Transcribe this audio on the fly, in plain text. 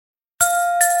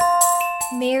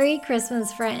Merry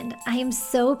Christmas, friend. I am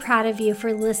so proud of you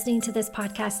for listening to this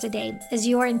podcast today as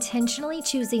you are intentionally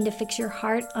choosing to fix your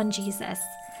heart on Jesus.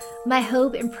 My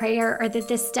hope and prayer are that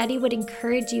this study would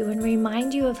encourage you and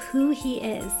remind you of who He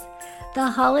is.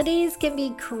 The holidays can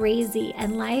be crazy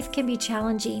and life can be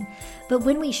challenging, but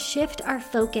when we shift our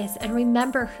focus and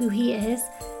remember who He is,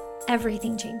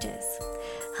 everything changes.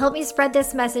 Help me spread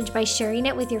this message by sharing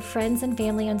it with your friends and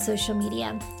family on social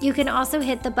media. You can also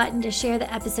hit the button to share the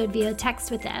episode via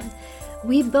text with them.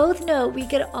 We both know we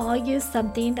could all use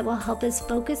something that will help us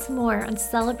focus more on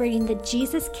celebrating that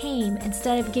Jesus came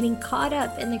instead of getting caught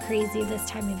up in the crazy this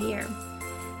time of year.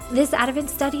 This Advent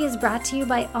study is brought to you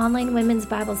by Online Women's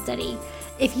Bible Study.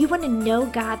 If you want to know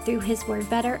God through His Word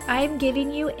better, I am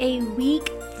giving you a week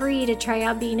free to try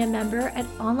out being a member at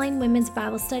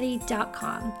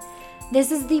onlinewomen'sbiblestudy.com.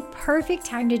 This is the perfect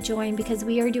time to join because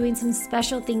we are doing some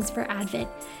special things for Advent,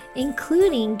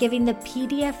 including giving the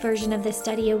PDF version of the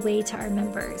study away to our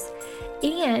members.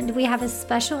 And we have a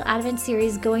special Advent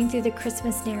series going through the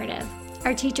Christmas narrative.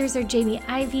 Our teachers are Jamie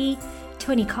Ivey,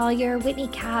 Tony Collier, Whitney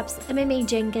Capps, MMA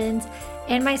Jenkins,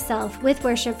 and myself with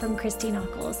worship from Christine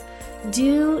Ockles.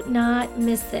 Do not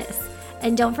miss this.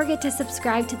 And don't forget to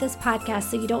subscribe to this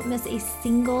podcast so you don't miss a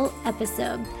single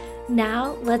episode.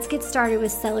 Now, let's get started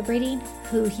with celebrating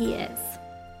who He is.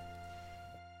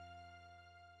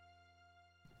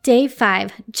 Day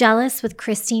 5, Jealous with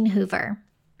Christine Hoover.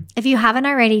 If you haven't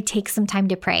already, take some time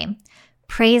to pray.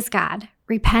 Praise God,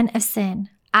 repent of sin,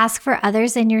 ask for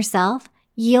others and yourself,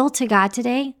 yield to God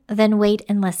today, then wait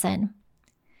and listen.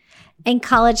 In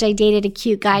college, I dated a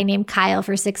cute guy named Kyle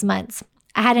for 6 months.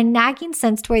 I had a nagging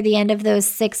sense toward the end of those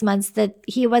 6 months that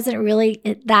he wasn't really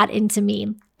that into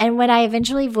me. And when I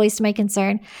eventually voiced my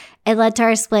concern, it led to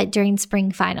our split during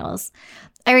spring finals.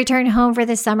 I returned home for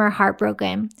the summer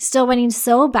heartbroken, still wanting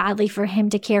so badly for him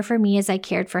to care for me as I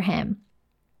cared for him.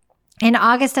 In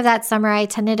August of that summer, I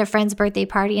attended a friend's birthday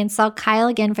party and saw Kyle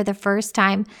again for the first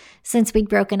time since we'd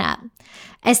broken up.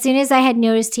 As soon as I had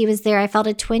noticed he was there, I felt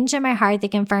a twinge in my heart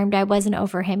that confirmed I wasn't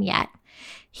over him yet.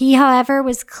 He, however,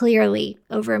 was clearly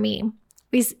over me.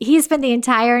 He spent the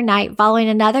entire night following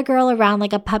another girl around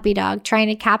like a puppy dog, trying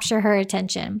to capture her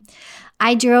attention.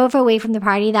 I drove away from the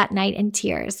party that night in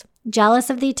tears, jealous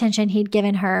of the attention he'd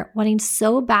given her, wanting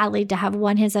so badly to have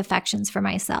won his affections for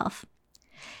myself.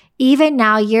 Even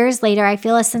now, years later, I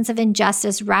feel a sense of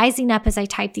injustice rising up as I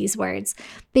type these words,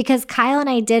 because Kyle and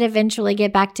I did eventually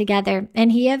get back together,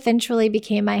 and he eventually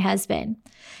became my husband.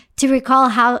 To recall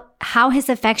how his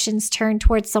affections turned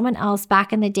towards someone else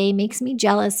back in the day makes me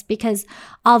jealous because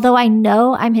although I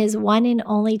know I'm his one and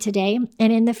only today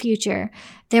and in the future,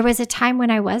 there was a time when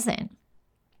I wasn't.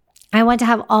 I want to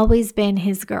have always been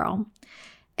his girl.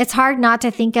 It's hard not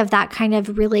to think of that kind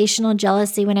of relational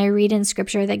jealousy when I read in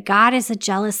Scripture that God is a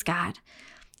jealous God.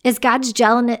 Is God's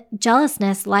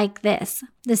jealousness like this,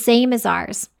 the same as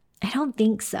ours? I don't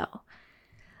think so.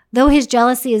 Though His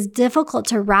jealousy is difficult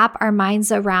to wrap our minds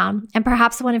around, and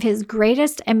perhaps one of His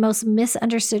greatest and most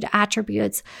misunderstood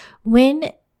attributes,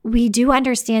 when we do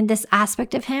understand this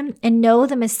aspect of Him and know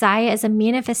the Messiah as a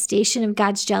manifestation of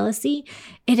God's jealousy,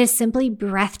 it is simply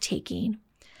breathtaking.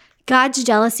 God's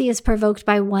jealousy is provoked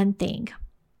by one thing.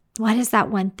 What is that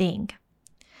one thing?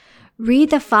 Read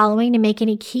the following and make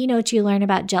any key notes you learn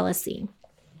about jealousy.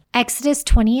 Exodus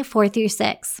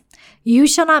 20:4-6. You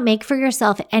shall not make for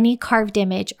yourself any carved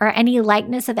image or any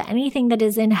likeness of anything that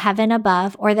is in heaven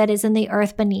above, or that is in the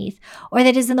earth beneath, or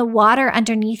that is in the water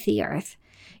underneath the earth.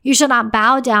 You shall not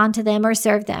bow down to them or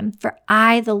serve them, for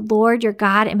I, the Lord your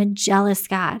God, am a jealous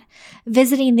God,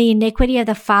 visiting the iniquity of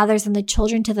the fathers and the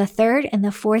children to the third and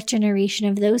the fourth generation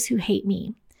of those who hate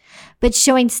me, but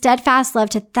showing steadfast love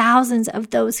to thousands of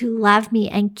those who love me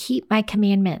and keep my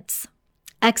commandments.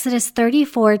 Exodus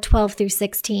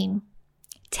 34:12-16.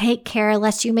 Take care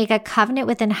lest you make a covenant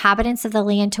with inhabitants of the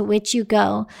land to which you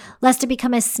go, lest it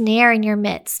become a snare in your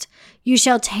midst. You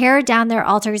shall tear down their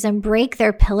altars and break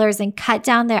their pillars and cut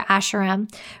down their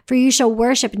Asherim, for you shall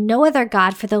worship no other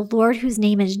God, for the Lord whose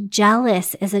name is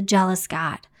jealous is a jealous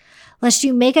God. Lest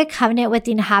you make a covenant with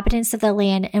the inhabitants of the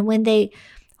land, and when they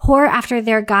whore after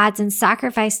their gods and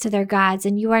sacrifice to their gods,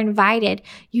 and you are invited,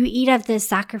 you eat of this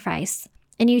sacrifice.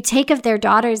 And you take of their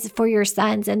daughters for your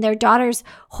sons, and their daughters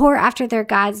whore after their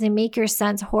gods, and make your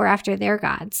sons whore after their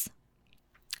gods.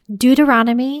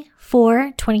 Deuteronomy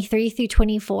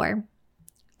 4:23-24.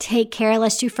 Take care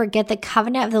lest you forget the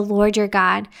covenant of the Lord your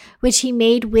God, which He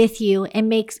made with you, and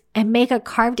make a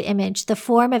carved image, the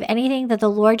form of anything that the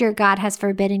Lord your God has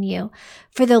forbidden you.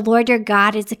 For the Lord your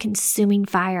God is a consuming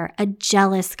fire, a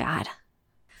jealous God.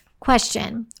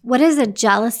 Question: what is a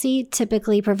jealousy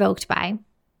typically provoked by?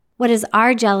 What is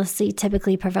our jealousy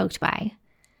typically provoked by?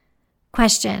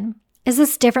 Question: is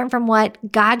this different from what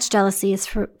God's jealousy is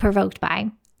provoked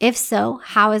by? If so,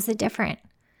 how is it different?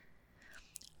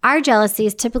 Our jealousy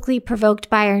is typically provoked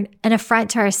by an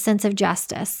affront to our sense of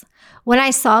justice. When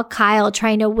I saw Kyle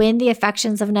trying to win the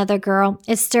affections of another girl,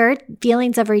 it stirred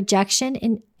feelings of rejection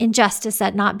and injustice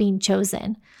at not being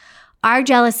chosen. Our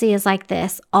jealousy is like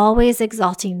this, always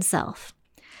exalting self.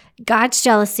 God's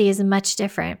jealousy is much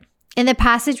different. In the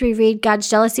passage we read, God's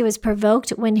jealousy was provoked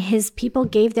when his people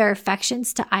gave their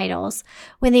affections to idols,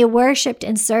 when they worshipped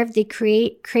and served the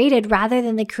created rather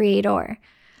than the Creator.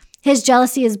 His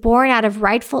jealousy is born out of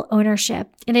rightful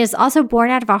ownership, and it is also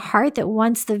born out of a heart that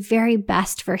wants the very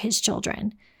best for his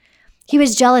children. He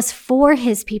was jealous for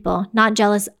his people, not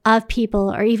jealous of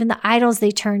people or even the idols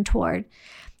they turned toward.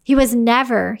 He has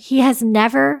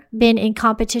never been in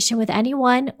competition with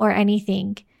anyone or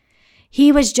anything.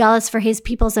 He was jealous for his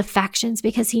people's affections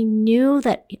because he knew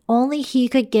that only he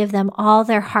could give them all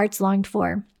their hearts longed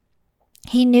for.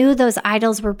 He knew those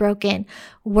idols were broken,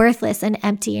 worthless, and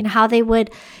empty, and how they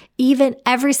would, even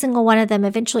every single one of them,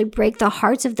 eventually break the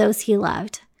hearts of those he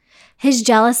loved. His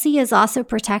jealousy is also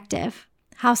protective.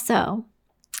 How so?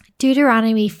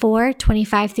 Deuteronomy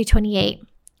 4:25-28.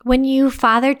 When you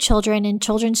father children and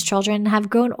children's children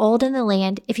have grown old in the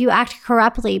land, if you act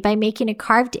corruptly by making a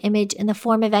carved image in the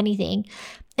form of anything,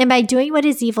 and by doing what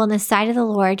is evil in the sight of the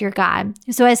Lord your God,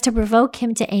 so as to provoke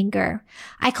him to anger,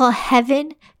 I call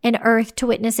heaven and earth to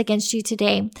witness against you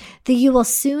today, that you will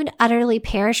soon utterly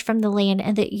perish from the land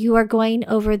and that you are going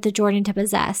over the Jordan to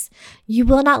possess. You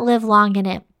will not live long in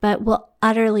it, but will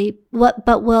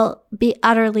be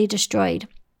utterly destroyed.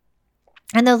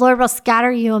 And the Lord will scatter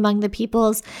you among the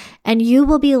peoples, and you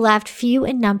will be left few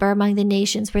in number among the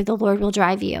nations where the Lord will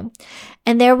drive you.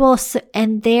 And there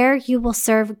you will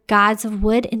serve gods of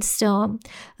wood and stone,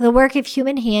 the work of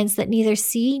human hands that neither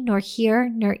see, nor hear,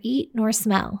 nor eat, nor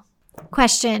smell.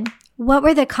 Question: what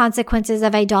were the consequences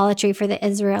of idolatry for the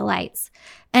Israelites?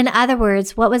 In other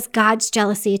words, what was God's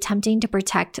jealousy attempting to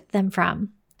protect them from?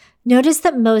 Notice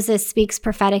that Moses speaks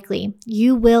prophetically,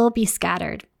 "You will be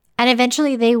scattered." And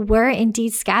eventually they were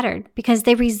indeed scattered because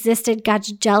they resisted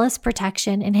God's jealous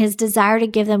protection and his desire to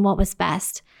give them what was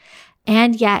best.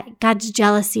 And yet God's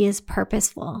jealousy is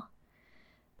purposeful.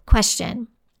 Question: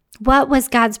 what was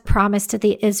God's promise to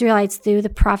the Israelites through the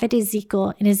prophet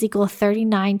Ezekiel in Ezekiel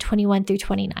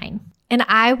 39:21-29? And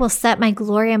I will set my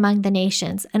glory among the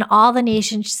nations, and all the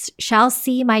nations shall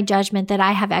see my judgment that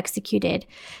I have executed,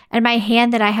 and my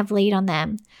hand that I have laid on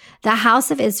them. The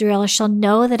house of Israel shall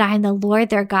know that I am the Lord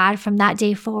their God from that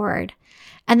day forward.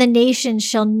 And the nations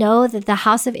shall know that the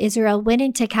house of Israel went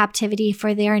into captivity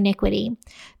for their iniquity,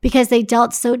 because they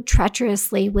dealt so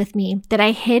treacherously with me that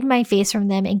I hid my face from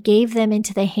them and gave them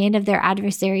into the hand of their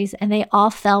adversaries, and they all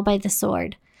fell by the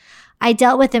sword. I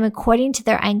dealt with them according to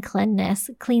their uncleanness,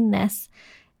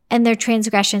 and their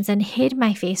transgressions, and hid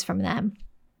my face from them.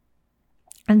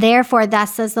 And therefore,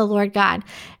 thus says the Lord God,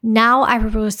 now I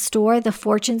will restore the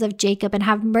fortunes of Jacob and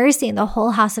have mercy on the whole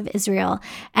house of Israel,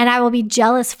 and I will be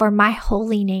jealous for my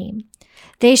holy name.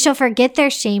 They shall forget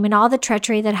their shame and all the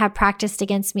treachery that have practiced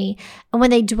against me, and when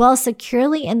they dwell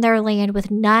securely in their land with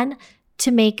none to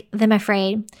make them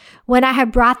afraid, when I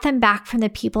have brought them back from the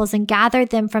peoples and gathered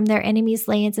them from their enemies'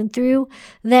 lands, and through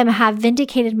them have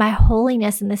vindicated my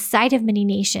holiness in the sight of many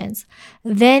nations,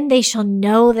 then they shall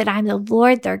know that I am the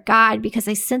Lord their God, because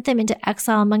I sent them into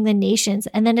exile among the nations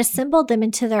and then assembled them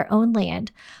into their own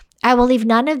land. I will leave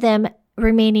none of them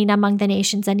remaining among the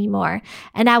nations anymore,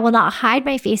 and I will not hide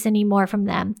my face anymore from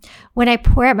them when I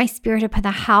pour out my spirit upon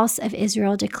the house of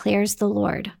Israel, declares the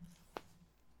Lord.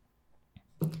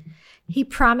 He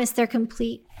promised their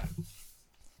complete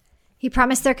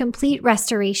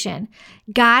restoration.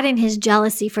 God, in his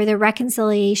jealousy for the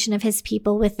reconciliation of his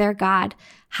people with their God,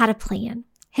 had a plan.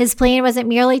 His plan wasn't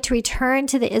merely to return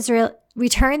the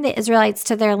Israelites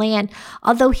to their land,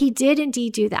 although he did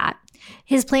indeed do that.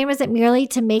 His plan wasn't merely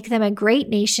to make them a great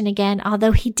nation again,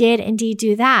 although he did indeed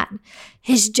do that.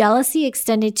 His jealousy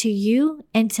extended to you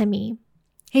and to me.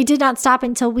 He did not stop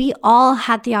until we all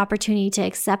had the opportunity to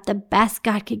accept the best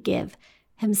God could give,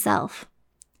 himself.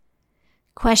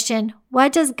 Question: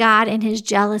 what does God in his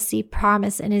jealousy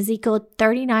promise in Ezekiel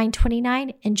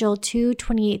 39:29 and Joel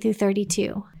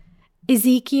 2:28-32?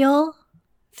 Ezekiel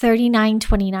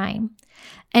 39:29.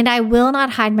 And I will not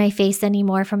hide my face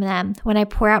anymore from them when I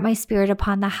pour out my spirit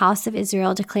upon the house of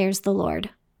Israel, declares the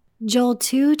Lord. Joel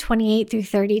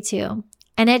 2:28-32.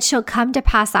 And it shall come to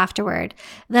pass afterward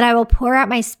that I will pour out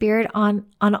my spirit on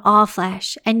all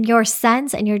flesh, and your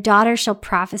sons and your daughters shall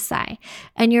prophesy,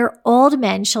 and your old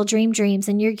men shall dream dreams,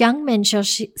 and your young men shall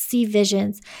see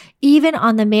visions. Even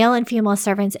on the male and female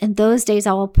servants in those days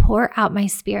I will pour out my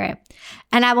spirit.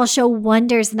 And I will show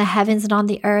wonders in the heavens and on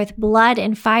the earth, blood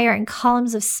and fire and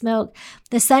columns of smoke.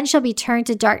 The sun shall be turned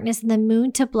to darkness and the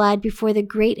moon to blood before the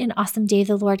great and awesome day of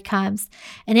the Lord comes.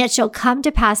 And it shall come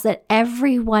to pass that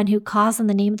everyone who calls on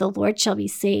the name of the Lord shall be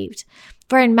saved.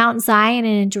 For in Mount Zion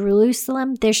and in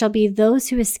Jerusalem there shall be those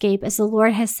who escape, as the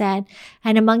Lord has said,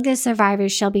 and among the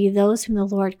survivors shall be those whom the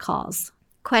Lord calls.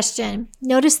 Question.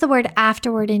 Notice the word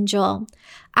afterward in Joel.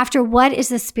 After what is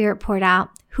the Spirit poured out?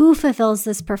 Who fulfills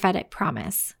this prophetic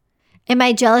promise? In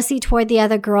my jealousy toward the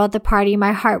other girl at the party,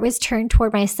 my heart was turned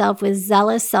toward myself with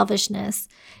zealous selfishness.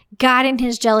 God in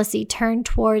his jealousy turned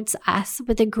towards us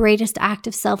with the greatest act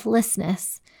of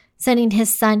selflessness, sending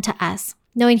his son to us,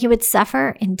 knowing he would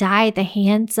suffer and die at the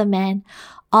hands of men.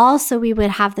 Also, we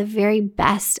would have the very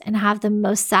best and have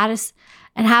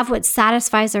what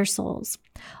satisfies our souls.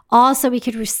 Also, we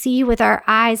could see with our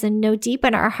eyes and know deep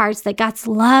in our hearts that God's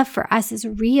love for us is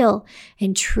real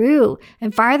and true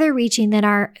and farther reaching than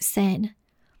our sin.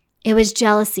 It was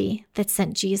jealousy that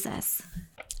sent Jesus.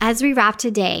 As we wrap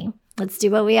today, let's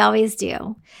do what we always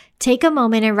do. Take a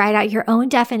moment and write out your own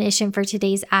definition for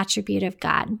today's attribute of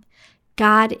God.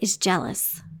 God is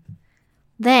jealous.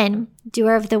 Then,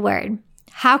 doer of the word.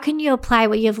 How can you apply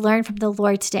what you have learned from the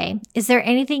Lord today? Is there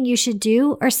anything you should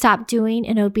do or stop doing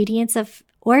in obedience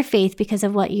or faith because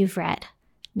of what you've read?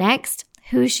 Next,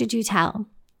 who should you tell?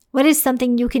 What is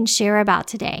something you can share about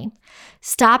today?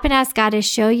 Stop and ask God to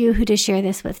show you who to share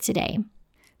this with today.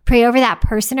 Pray over that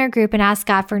person or group and ask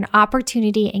God for an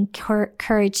opportunity and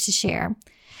courage to share.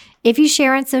 If you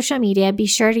share on social media, be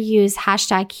sure to use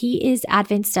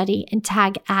 #HeIsAdventStudy and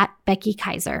tag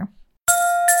 @BeckyKaiser.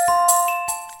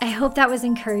 I hope that was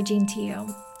encouraging to you.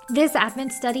 This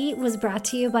Advent study was brought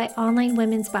to you by Online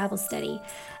Women's Bible Study.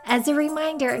 As a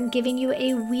reminder, I'm giving you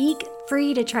a week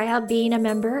free to try out being a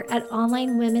member at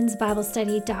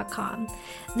onlinewomensbiblestudy.com.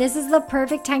 This is the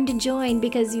perfect time to join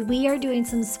because we are doing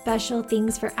some special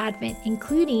things for Advent,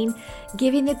 including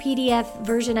giving the PDF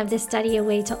version of this study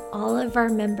away to all of our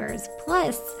members.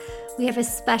 Plus, we have a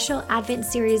special Advent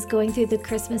series going through the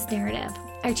Christmas narrative.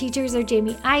 Our teachers are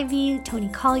Jamie Ivey, Tony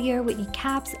Collier, Whitney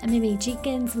Capps, MMA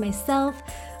Jenkins, myself,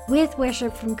 with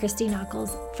worship from Christy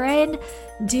Knuckles. Friend,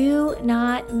 do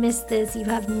not miss this. You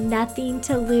have nothing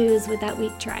to lose with that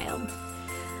week trial.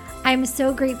 I'm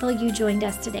so grateful you joined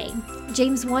us today.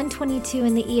 James 1:22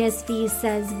 in the ESV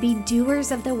says, "Be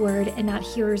doers of the word and not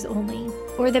hearers only."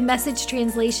 Or the Message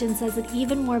translation says it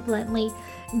even more bluntly,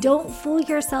 "Don't fool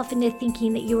yourself into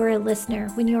thinking that you are a listener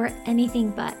when you are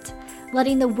anything but,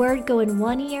 letting the word go in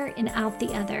one ear and out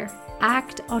the other.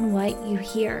 Act on what you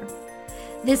hear."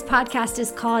 This podcast is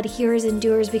called Hearers and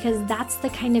Doers because that's the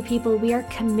kind of people we are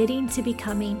committing to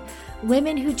becoming.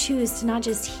 Women who choose to not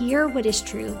just hear what is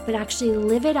true, but actually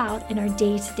live it out in our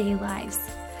day-to-day lives.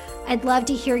 I'd love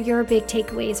to hear your big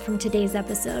takeaways from today's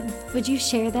episode. Would you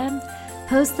share them?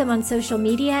 Post them on social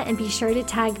media and be sure to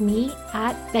tag me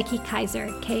at Becky Kaiser,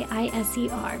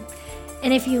 Kiser.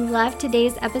 And if you loved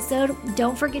today's episode,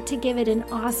 don't forget to give it an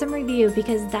awesome review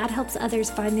because that helps others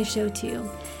find the show too.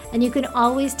 And you can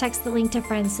always text the link to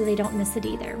friends so they don't miss it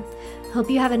either. Hope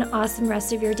you have an awesome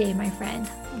rest of your day, my friend.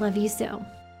 Love you so.